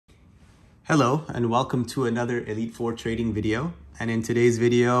Hello and welcome to another Elite Four trading video. And in today's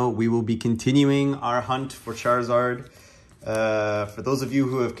video, we will be continuing our hunt for Charizard. For those of you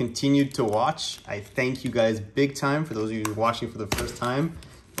who have continued to watch, I thank you guys big time. For those of you who are watching for the first time,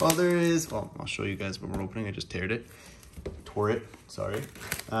 I'll show you guys what we're opening. I just tore it, sorry.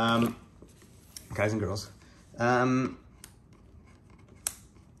 Guys and girls.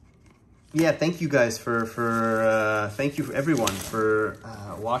 Yeah, thank you guys thank you everyone for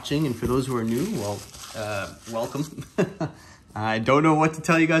watching, and for those who are new, well, welcome. I don't know what to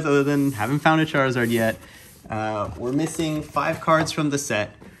tell you guys other than haven't found a Charizard yet. We're missing 5 cards from the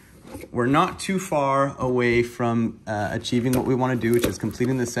set. We're not too far away from achieving what we want to do, which is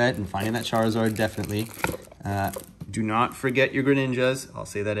completing the set and finding that Charizard, definitely. Do not forget your Greninjas. I'll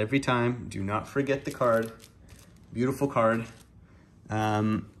say that every time. Do not forget the card. Beautiful card.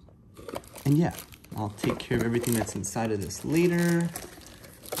 And yeah, I'll take care of everything that's inside of this later.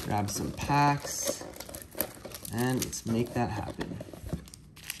 Grab some packs, and let's make that happen.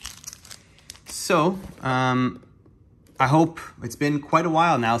 So, I hope it's been quite a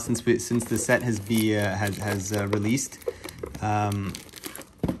while now since the set has released. I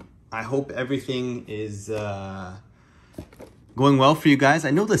hope everything is going well for you guys.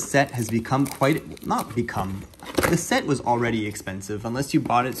 I know the set has become the set was already expensive unless you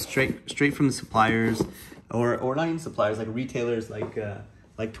bought it straight from the suppliers or not even suppliers, like retailers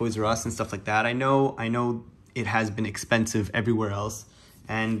like Toys R Us and stuff like that. I know it has been expensive everywhere else,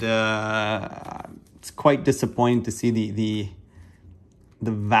 and it's quite disappointing to see the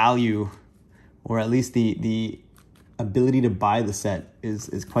value, or at least the ability to buy the set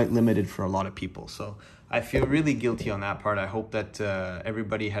is quite limited for a lot of people. So I feel really guilty on that part. I hope that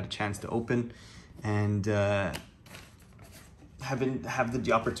everybody had a chance to open and have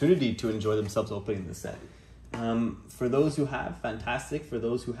the opportunity to enjoy themselves opening the set. For those who have, fantastic. For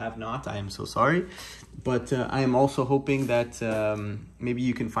those who have not, I am so sorry. But I am also hoping that maybe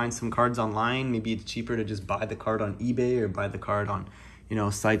you can find some cards online. Maybe it's cheaper to just buy the card on eBay or buy the card on,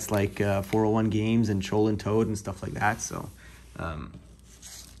 sites like 401 Games and Troll and Toad and stuff like that. So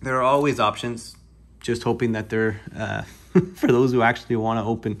there are always options. Just hoping that they're, for those who actually want to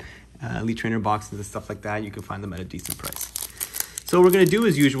open Elite Trainer boxes and stuff like that, you can find them at a decent price. So what we're going to do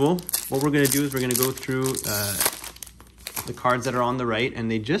as usual, we're going to go through the cards that are on the right,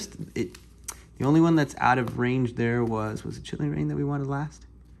 and the only one that's out of range there was it Chilling Reign that we wanted last?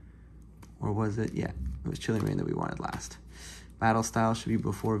 Or was it, yeah, it was Chilling Reign that we wanted last. Battle Style should be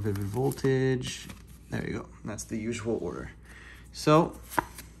before Vivid Voltage. There you go, that's the usual order. So,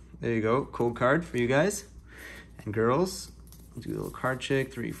 there you go, code card for you guys and girls. We'll do a little card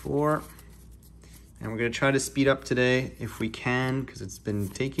check, 3, 4. And we're going to try to speed up today if we can, because it's been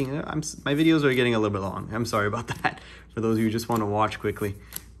taking... my videos are getting a little bit long. I'm sorry about that. For those of you who just want to watch quickly.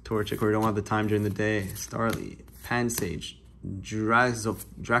 Torchic, or you don't have the time during the day. Starly, Pansage,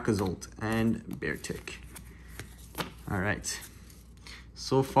 Dracozolt, and Beartic. All right.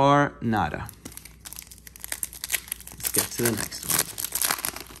 So far, nada. Let's get to the next one.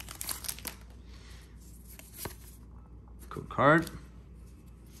 Code card.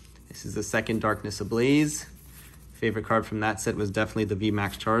 This is the second Darkness Ablaze. Favorite card from that set was definitely the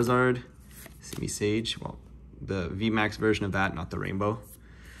VMAX Charizard. Simi Sage, well, the VMAX version of that, not the Rainbow.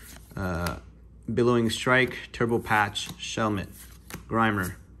 Billowing Strike, Turbo Patch, Shelmet,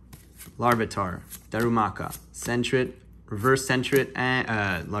 Grimer, Larvitar, Darumaka, Sentret, Reverse Sentret, and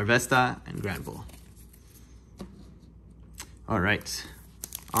Larvesta, and Granbull. All right,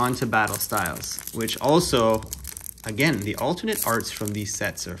 on to Battle Styles, which also... Again, the alternate arts from these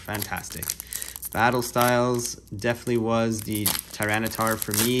sets are fantastic. Battle Styles definitely was the Tyranitar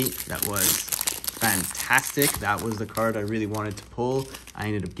for me. That was fantastic. That was the card I really wanted to pull. I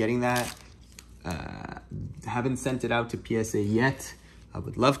ended up getting that. Haven't sent it out to PSA yet. I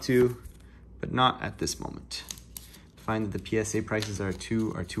would love to, but not at this moment. I find that the PSA prices are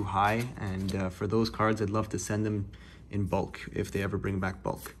too high, and for those cards, I'd love to send them in bulk if they ever bring back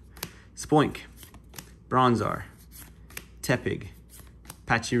bulk. Spoink, Bronzor, Tepig,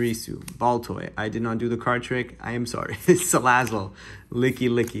 Pachirisu, Baltoy. I did not do the card trick. I am sorry. Salazzle,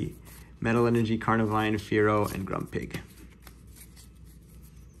 Licky, Metal Energy, Carnivine, Fearow, and Grumpig.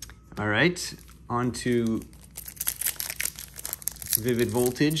 All right, on to Vivid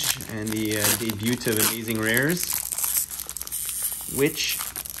Voltage and the debut of Amazing Rares, which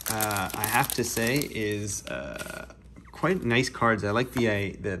I have to say is quite nice cards. I like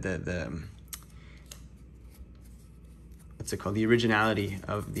the what's it called? The originality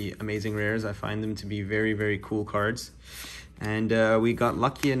of the Amazing Rares. I find them to be very, very cool cards. And we got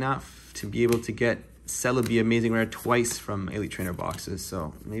lucky enough to be able to get Celebi Amazing Rare twice from Elite Trainer boxes,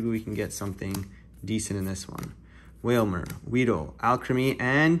 so maybe we can get something decent in this one. Wailmer, Weedle, Alchemy,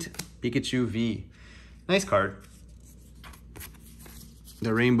 and Pikachu V. Nice card.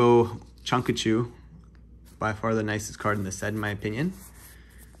 The Rainbow Chunkachu, by far the nicest card in the set in my opinion.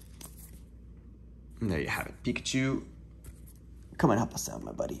 And there you have it. Pikachu, come and help us out,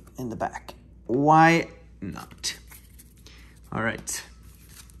 my buddy, in the back. Why not? All right.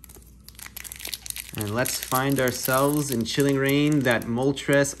 And let's find ourselves in Chilling Reign that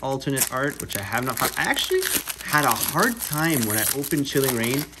Moltres alternate art, which I have not found. I actually had a hard time when I opened Chilling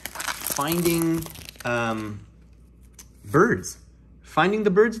Reign finding birds. Finding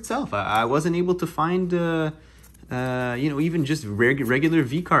the birds itself. I wasn't able to find, you know, even just regular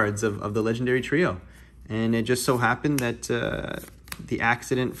V cards of the Legendary Trio. And it just so happened that the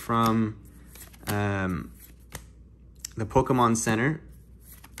accident from the Pokemon Center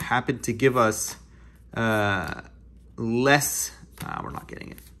happened to give us less. We're not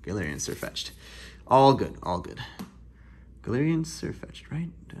getting it. Galarian Surfetched. All good, all good. Galarian Surfetched, right?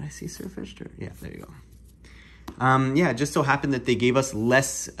 Did I see Surfetched? Yeah, there you go. Yeah, it just so happened that they gave us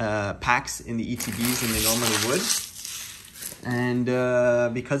less packs in the ETBs than they normally would. And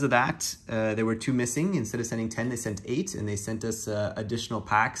because of that, there were 2 missing. Instead of sending 10, they sent 8. And they sent us additional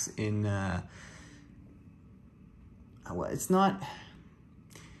packs in... well, it's not...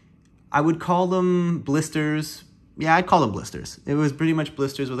 I would call them blisters. Yeah, I'd call them blisters. It was pretty much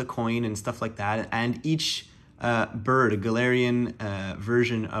blisters with a coin and stuff like that. And each bird, a Galarian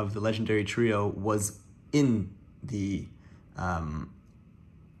version of the Legendary Trio, was in the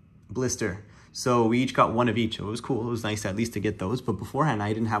blister. So we each got 1 of each. It was cool. It was nice at least to get those. But beforehand, I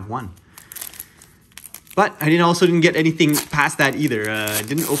didn't have 1. But I also didn't get anything past that either. I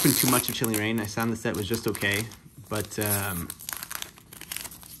didn't open too much of Chilling Reign. I found the set was just okay. But...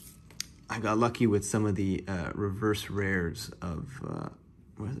 I got lucky with some of the reverse rares of...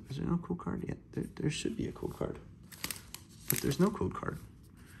 is there no code card yet? There should be a code card. But there's no code card.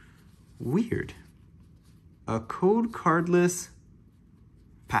 Weird. A code cardless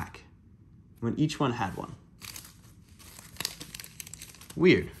pack. When each one had one.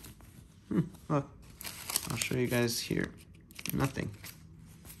 Weird. Look. I'll show you guys here. Nothing.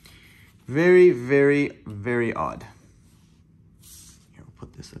 Very, very, very odd. Here, we'll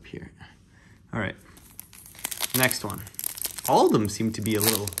put this up here. All right, next one. All of them seem to be a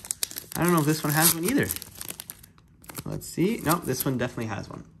little, I don't know if this one has one either. Let's see. No, this one definitely has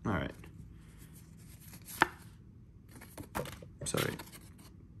one. All right. Sorry.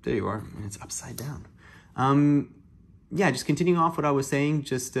 There you are. And it's upside down. Yeah, just continuing off what I was saying,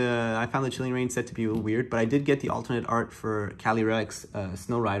 just I found the Chilling Reign set to be a little weird, but I did get the alternate art for Calyrex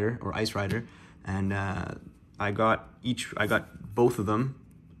Snow Rider or Ice Rider, and I got both of them.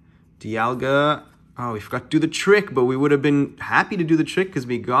 Dialga, oh, we forgot to do the trick, but we would have been happy to do the trick because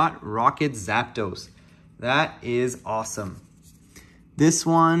we got Rocket Zapdos. That is awesome. This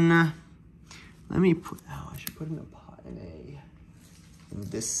one, let me put, I should put in a pot in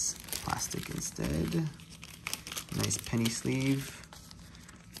this plastic instead. Nice penny sleeve.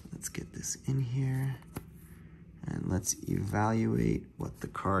 Let's get this in here and let's evaluate what the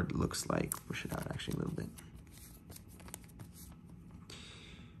card looks like. Push it out actually a little bit.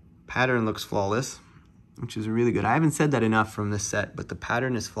 Pattern looks flawless, which is really good. I haven't said that enough from this set, but the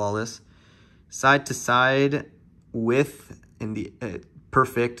pattern is flawless. Side to side, width in the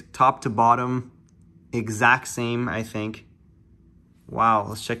perfect, top to bottom, exact same, I think. Wow,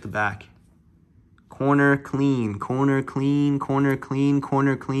 let's check the back. Corner clean, corner clean, corner clean,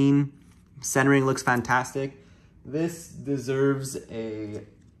 corner clean. Centering looks fantastic. This deserves a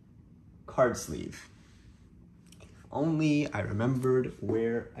card sleeve. Only I remembered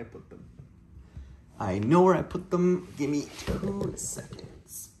where I put them. I know where I put them. Give me 2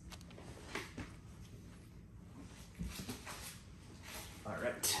 seconds. All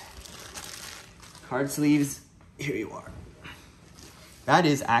right. Card sleeves, here you are. That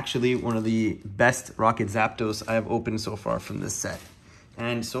is actually one of the best Rocket Zapdos I have opened so far from this set.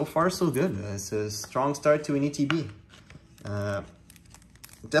 And so far, so good. It's a strong start to an ETB.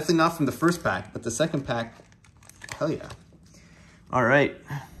 Definitely not from the first pack, but the second pack, hell yeah. All right,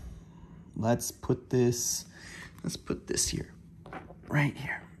 let's put this here, right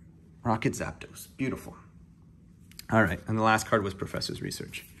here. Rocket Zapdos, beautiful. All right, and the last card was Professor's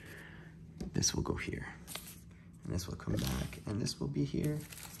Research. This will go here, and this will come back, and this will be here.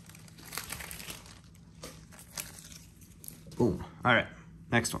 Boom, all right,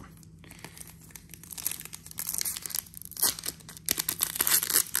 next one.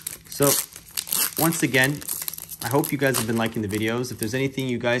 So, once again, I hope you guys have been liking the videos. If there's anything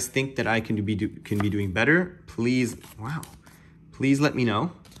you guys think that I can be doing better, please, please let me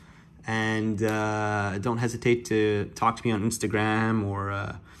know. And don't hesitate to talk to me on Instagram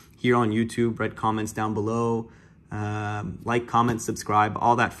or here on YouTube. Write comments down below. Like, comment, subscribe,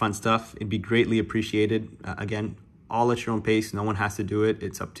 all that fun stuff. It'd be greatly appreciated. Again, all at your own pace. No one has to do it.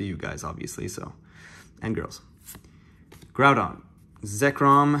 It's up to you guys, obviously. So, and girls. Groudon,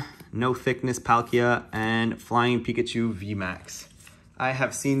 Zekrom, No Thickness Palkia, and Flying Pikachu VMAX. I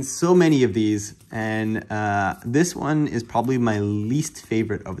have seen so many of these, and this one is probably my least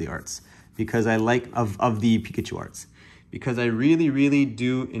favorite of the arts because I like of the Pikachu arts, because I really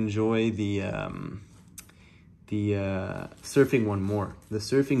do enjoy the surfing one more. The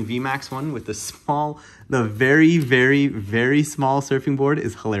surfing VMAX one with the very small surfing board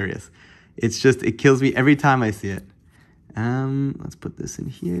is hilarious. It's just, it kills me every time I see it. Let's put this in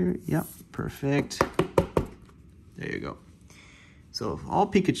here. Yep, perfect. There you go. So all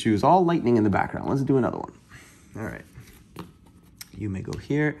Pikachus, all lightning in the background. Let's do another one. All right. You may go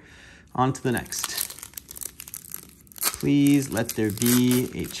here. On to the next. Please let there be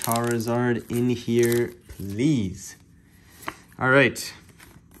a Charizard in here, please. All right.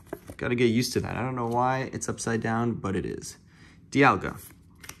 Got to get used to that. I don't know why it's upside down, but it is. Dialga.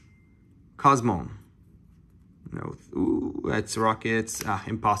 Cosmone. No, ooh, that's Rockets.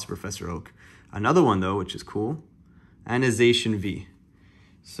 Imposter Professor Oak. Another one though, which is cool. Anization V.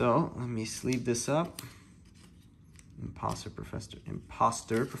 So let me sleeve this up. Imposter Professor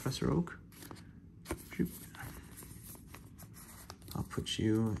Oak. I'll put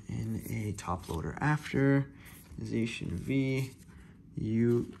you in a top loader after. Anization V.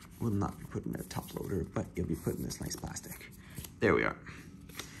 You will not be put in a top loader, but you'll be put in this nice plastic. There we are.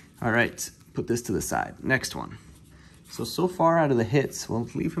 All right. Put this to the side. Next one. So far out of the hits, we'll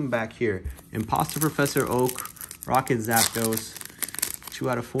leave him back here. Imposter Professor Oak, Rocket Zapdos, 2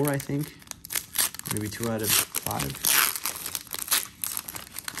 out of 4, I think. Maybe 2 out of 5.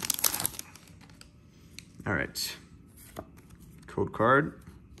 All right. Code card.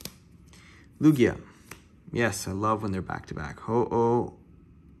 Lugia. Yes, I love when they're back-to-back. Ho-Oh.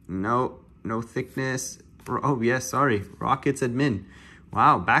 No thickness. Oh, yes, sorry. Rockets admin.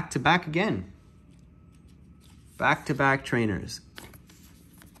 Wow, back-to-back again. Back-to-back trainers.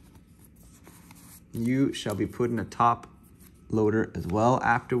 You shall be put in a top loader as well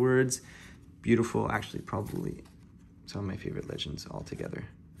afterwards. Beautiful. Actually, probably some of my favorite legends all together.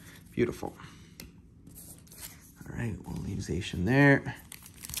 Beautiful. All right, we'll leave Zacian there.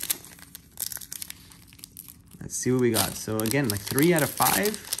 Let's see what we got. So again, like 3 out of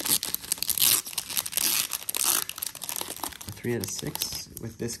 5. 3 out of 6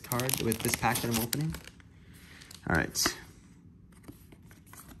 with this card, with this pack that I'm opening. All right.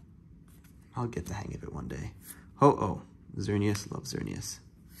 I'll get the hang of it one day. Ho-Oh. Xerneas. Love Xerneas.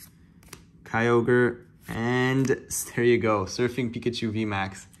 Kyogre. And there you go. Surfing Pikachu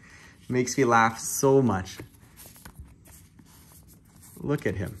VMAX. Makes me laugh so much. Look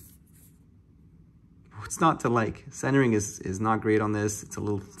at him. What's not to like? Centering is not great on this. It's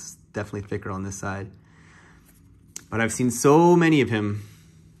definitely thicker on this side. But I've seen so many of him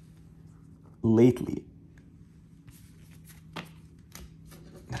lately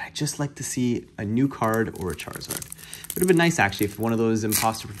that I just like to see a new card or a Charizard. Would have been nice actually if one of those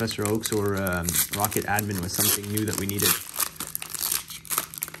Imposter Professor Oaks or Rocket Admin was something new that we needed.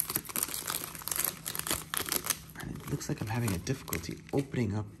 And it looks like I'm having a difficulty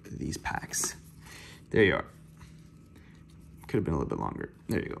opening up these packs. There you are. Could have been a little bit longer.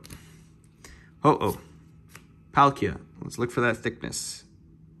 There you go. Ho-Oh. Palkia. Let's look for that thickness.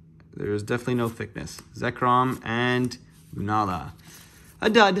 There's definitely no thickness. Zekrom and Lunala. A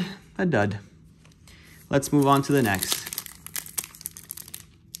dud. A dud. Let's move on to the next.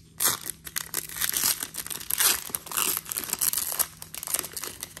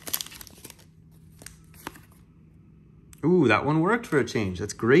 Ooh, that one worked for a change.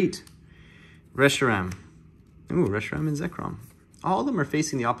 That's great. Reshiram. Ooh, Reshiram and Zekrom. All of them are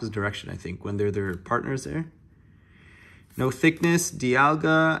facing the opposite direction, I think, when they're their partners there. No thickness,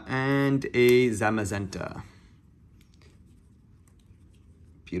 Dialga, and a Zamazenta.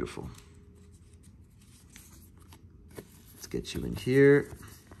 Beautiful. Let's get you in here.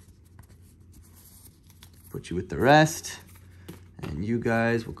 Put you with the rest. And you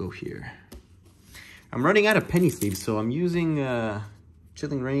guys will go here. I'm running out of penny sleeves, so I'm using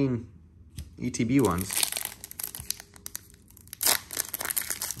Chilling Rain ETB ones.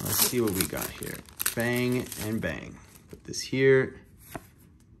 Let's see what we got here. Bang and bang. Put this here.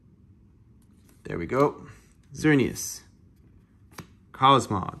 There we go. Xerneas.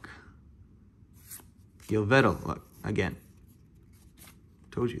 Cosmog. Gil Vettel, look, again.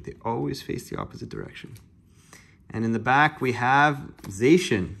 Told you, they always face the opposite direction. And in the back, we have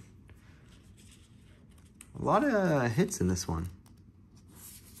Zacian. A lot of hits in this one.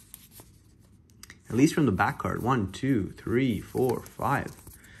 At least from the back card. 1, 2, 3, 4, 5.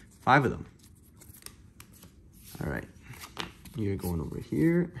 5 of them. All right. You're going over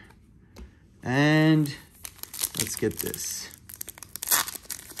here. And let's get this.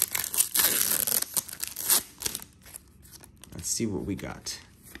 Let's see what we got.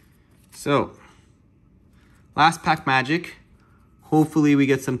 So, last pack magic. Hopefully we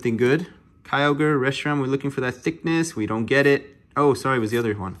get something good. Kyogre, Reshiram, we're looking for that thickness. We don't get it. Oh, sorry, it was the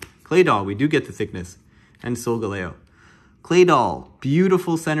other one. Claydol, we do get the thickness. And Solgaleo. Claydol,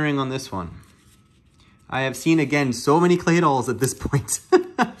 beautiful centering on this one. I have seen, again, so many Claydols at this point.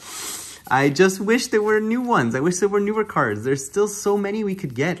 I just wish there were new ones. I wish there were newer cards. There's still so many we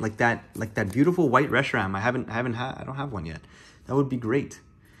could get, like that beautiful white Reshiram. I don't have one yet. That would be great.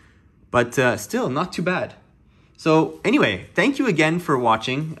 But still, not too bad. So anyway, thank you again for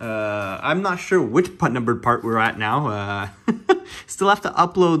watching. I'm not sure which numbered part we're at now. Still have to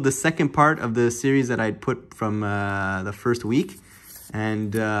upload the second part of the series that I put from the first week.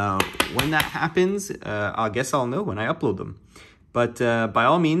 And when that happens, I guess I'll know when I upload them. But by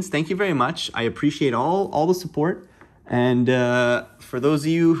all means, thank you very much. I appreciate all the support. And for those of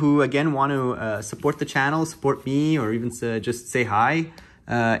you who, again, want to support the channel, support me, or even just say hi,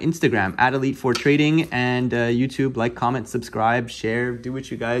 Instagram, @Elite4Trading, and YouTube, like, comment, subscribe, share, do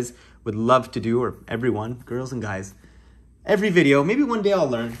what you guys would love to do, or everyone, girls and guys. Every video, maybe one day I'll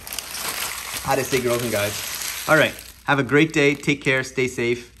learn how to say girls and guys. All right, have a great day, take care, stay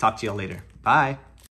safe, talk to you all later. Bye.